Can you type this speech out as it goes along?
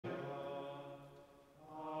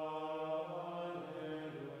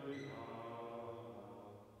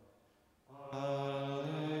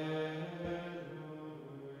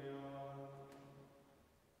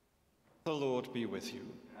Lord be with you.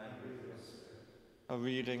 And with your spirit. A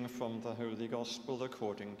reading from the Holy Gospel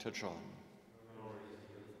according to John. Glory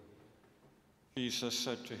to you. Jesus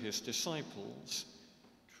said to his disciples,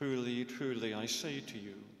 "Truly, truly, I say to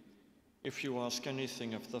you, if you ask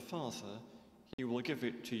anything of the Father, he will give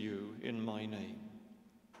it to you in my name.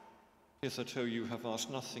 Hitherto you have asked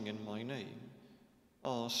nothing in my name.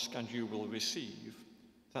 Ask and you will receive,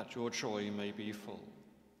 that your joy may be full.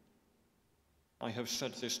 I have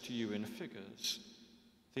said this to you in figures.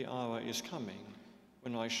 The hour is coming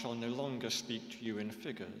when I shall no longer speak to you in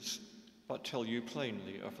figures, but tell you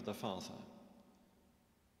plainly of the Father.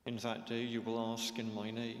 In that day you will ask in my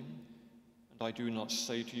name, and I do not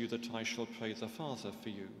say to you that I shall pray the Father for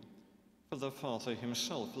you, for the Father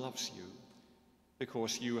himself loves you,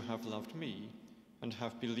 because you have loved me and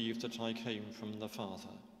have believed that I came from the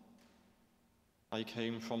Father. I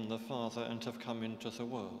came from the Father and have come into the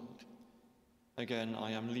world. Again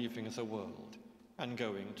I am leaving the world and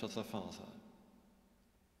going to the Father."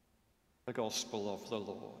 The Gospel of the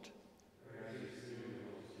Lord.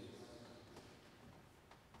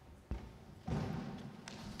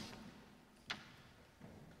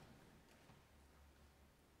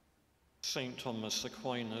 St. Thomas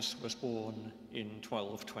Aquinas was born in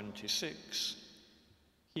 1226.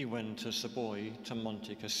 He went as a boy to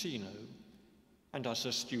Monte Cassino and as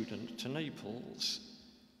a student to Naples,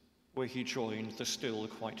 where he joined the still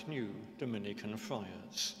quite new Dominican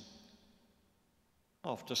friars.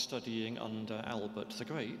 After studying under Albert the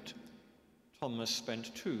Great, Thomas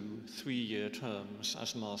spent 2 3-year terms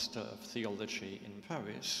as Master of Theology in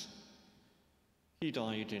Paris. He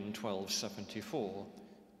died in 1274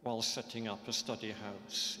 while setting up a study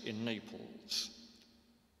house in Naples.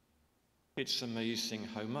 It's amazing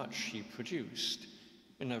how much he produced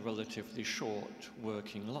in a relatively short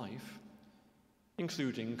working life,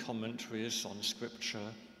 including commentaries on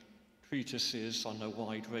scripture, treatises on a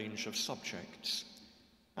wide range of subjects,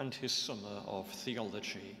 and his Summa of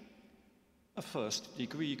Theology, a first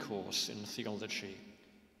degree course in theology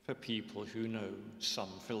for people who know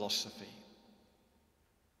some philosophy.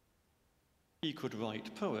 He could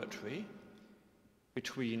write poetry.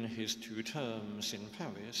 Between his 2 terms in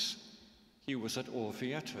Paris, he was at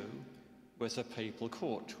Orvieto, where the papal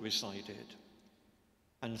court resided,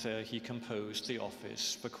 and there he composed the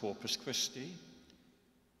office for Corpus Christi,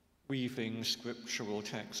 weaving scriptural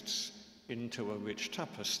texts into a rich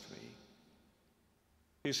tapestry.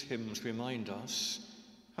 His hymns remind us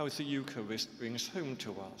how the Eucharist brings home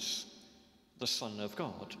to us the Son of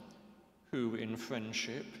God, who in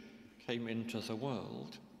friendship came into the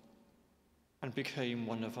world and became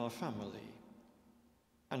one of our family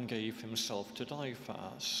and gave himself to die for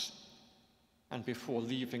us, and before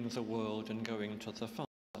leaving the world and going to the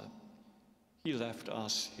Father, he left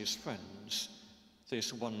us, his friends,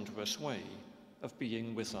 this wondrous way of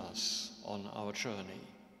being with us on our journey.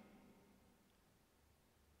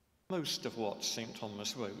 Most of what St.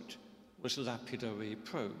 Thomas wrote was lapidary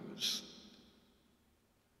prose.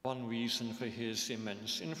 One reason for his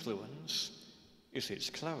immense influence is its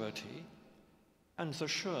clarity and the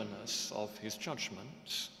sureness of his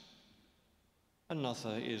judgments.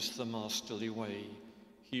 Another is the masterly way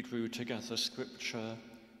he drew together scripture,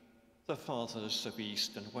 the fathers of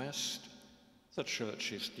East and West, the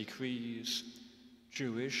Church's decrees,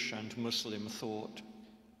 Jewish and Muslim thought,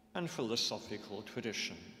 and philosophical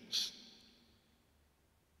traditions.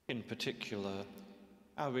 In particular,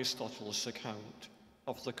 Aristotle's account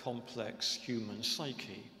of the complex human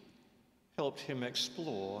psyche helped him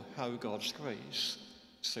explore how God's grace,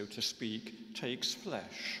 so to speak, takes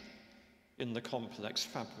flesh in the complex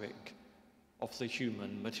fabric of the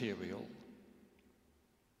human material.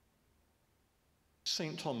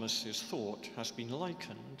 St. Thomas's thought has been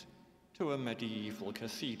likened to a medieval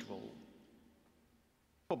cathedral,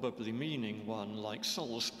 probably meaning one like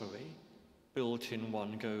Salisbury, built in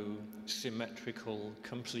one go, symmetrical,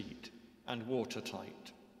 complete, and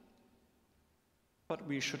watertight. But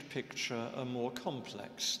we should picture a more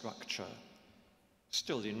complex structure,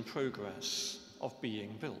 still in progress of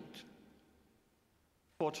being built.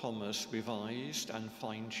 For Thomas revised and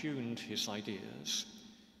fine-tuned his ideas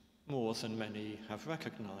more than many have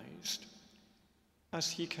recognized, as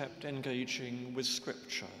he kept engaging with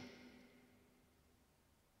scripture.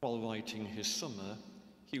 While writing his Summa,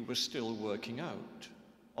 he was still working out,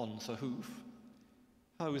 on the hoof,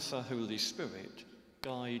 how the Holy Spirit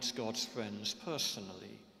guides God's friends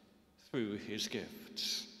personally through his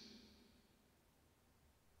gifts.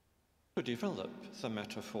 To develop the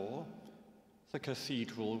metaphor, the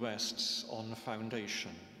cathedral rests on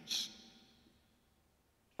foundations.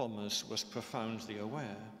 Thomas was profoundly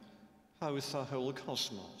aware how the whole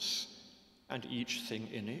cosmos, and each thing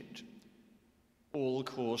in it, all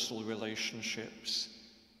causal relationships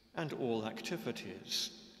and all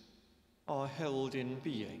activities are held in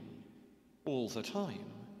being all the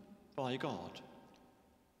time by God,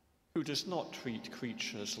 who does not treat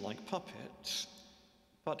creatures like puppets,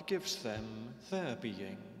 but gives them their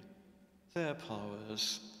being, their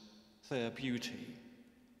powers, their beauty,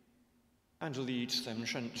 and leads them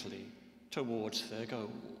gently towards their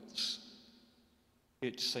goals.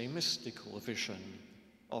 It's a mystical vision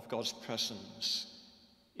of God's presence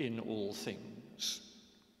in all things.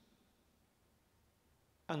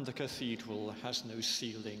 And the cathedral has no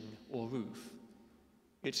ceiling or roof.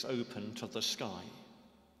 It's open to the sky.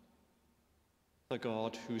 The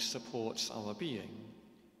God who supports our being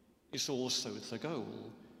is also the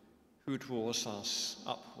goal, who draws us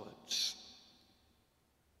upwards.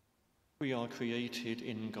 We are created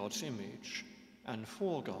in God's image and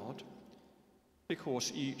for God,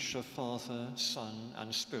 because each of Father, Son,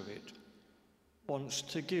 and Spirit wants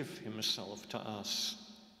to give himself to us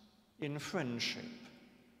in friendship,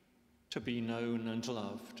 to be known and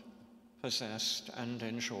loved, possessed and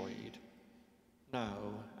enjoyed, now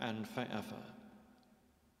and forever.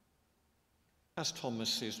 As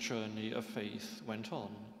Thomas's journey of faith went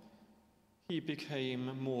on, he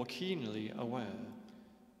became more keenly aware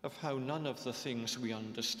of how none of the things we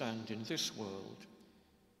understand in this world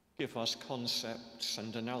give us concepts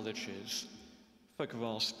and analogies for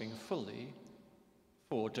grasping fully,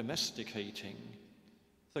 for domesticating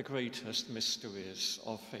the greatest mysteries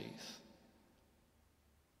of faith.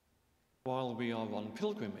 While we are on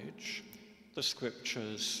pilgrimage, the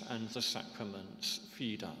scriptures and the sacraments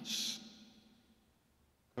feed us.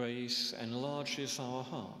 Grace enlarges our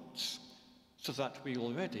hearts so that we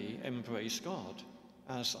already embrace God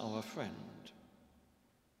as our friend.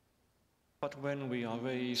 But when we are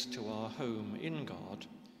raised to our home in God,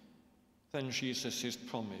 then Jesus'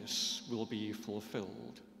 promise will be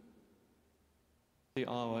fulfilled. The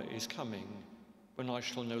hour is coming when I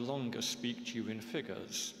shall no longer speak to you in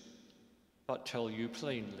figures, but tell you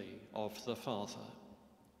plainly of the Father.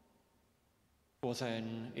 For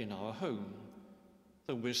then, in our home,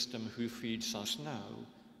 the wisdom who feeds us now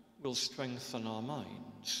will strengthen our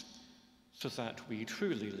minds, so that we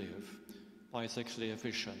truly live by the clear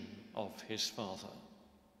vision of his Father.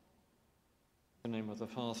 In the name of the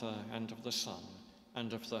Father, and of the Son,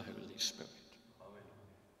 and of the Holy Spirit.